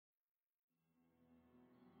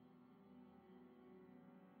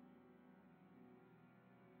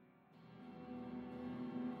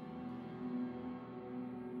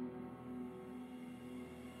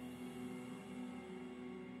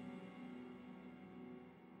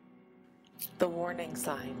The warning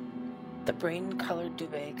sign. The brain-colored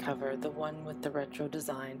duvet cover, the one with the retro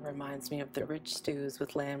design, reminds me of the rich stews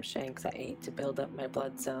with lamb shanks I ate to build up my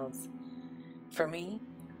blood cells. For me,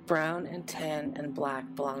 brown and tan and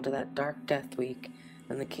black belong to that dark death week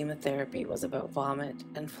when the chemotherapy was about vomit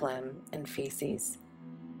and phlegm and feces.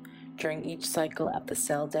 During each cycle of the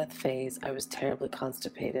cell death phase, I was terribly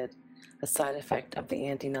constipated, a side effect of the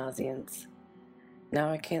anti-nauseants. Now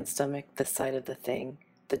I can't stomach the sight of the thing,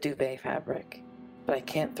 the duvet fabric, but I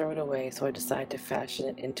can't throw it away, so I decide to fashion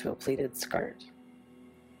it into a pleated skirt.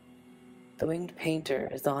 The Winged Painter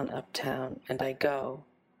is on uptown, and I go,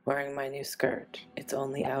 wearing my new skirt, its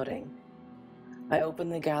only outing. I open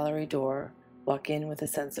the gallery door, walk in with a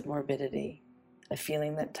sense of morbidity, a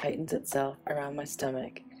feeling that tightens itself around my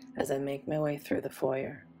stomach as I make my way through the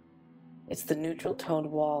foyer. It's the neutral-toned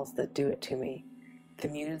walls that do it to me, the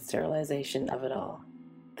muted sterilization of it all.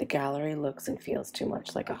 The gallery looks and feels too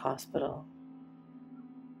much like a hospital.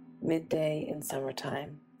 Midday in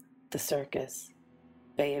summertime, the circus,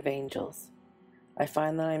 Bay of Angels. I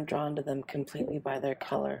find that I am drawn to them completely by their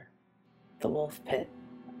color. The wolf pit.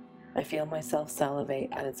 I feel myself salivate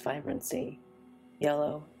at its vibrancy.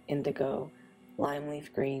 Yellow, indigo, lime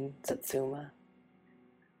leaf green, satsuma.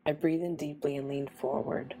 I breathe in deeply and lean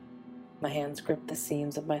forward. My hands grip the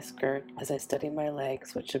seams of my skirt as I steady my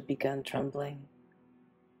legs, which have begun trembling.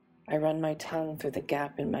 I run my tongue through the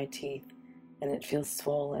gap in my teeth, and it feels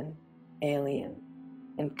swollen, alien,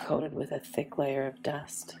 and coated with a thick layer of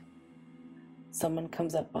dust. Someone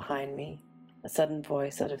comes up behind me, a sudden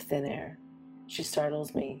voice out of thin air. She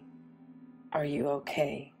startles me. Are you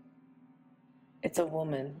okay? It's a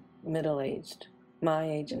woman, middle-aged, my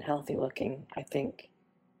age and healthy-looking, I think,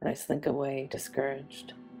 and I slink away,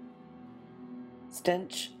 discouraged.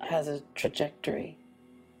 Stench has a trajectory.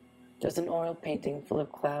 There's an oil painting full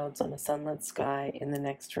of clouds on a sunlit sky in the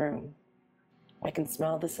next room. I can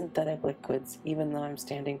smell the synthetic liquids even though I'm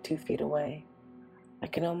standing 2 feet away. I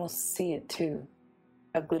can almost see it too,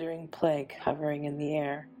 a glittering plague hovering in the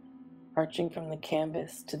air, arching from the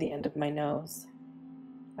canvas to the end of my nose.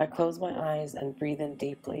 I close my eyes and breathe in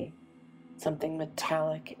deeply, something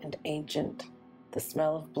metallic and ancient, the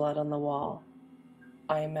smell of blood on the wall.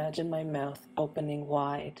 I imagine my mouth opening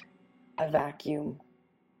wide, a vacuum,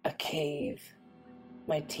 a cave,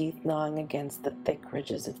 my teeth gnawing against the thick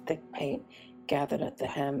ridges of thick paint gathered at the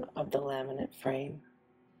hem of the laminate frame.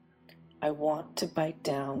 I want to bite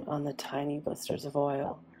down on the tiny blisters of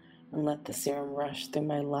oil and let the serum rush through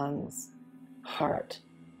my lungs, heart,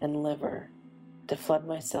 and liver, to flood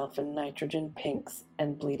myself in nitrogen pinks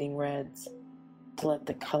and bleeding reds, to let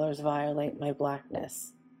the colors violate my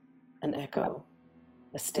blackness, an echo,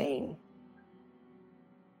 a stain.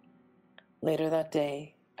 Later that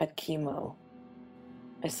day, at chemo,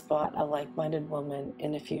 I spot a like-minded woman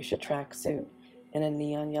in a fuchsia tracksuit and a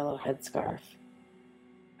neon yellow headscarf.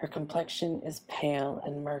 Her complexion is pale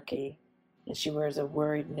and murky, and she wears a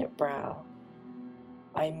worried knit brow.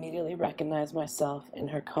 I immediately recognize myself in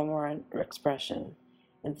her cormorant expression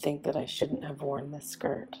and think that I shouldn't have worn this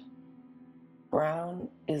skirt. Brown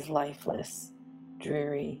is lifeless,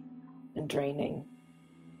 dreary, and draining.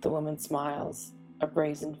 The woman smiles, a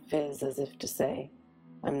brazen fizz as if to say,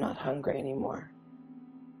 I'm not hungry anymore.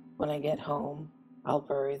 When I get home, I'll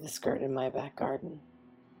bury the skirt in my back garden.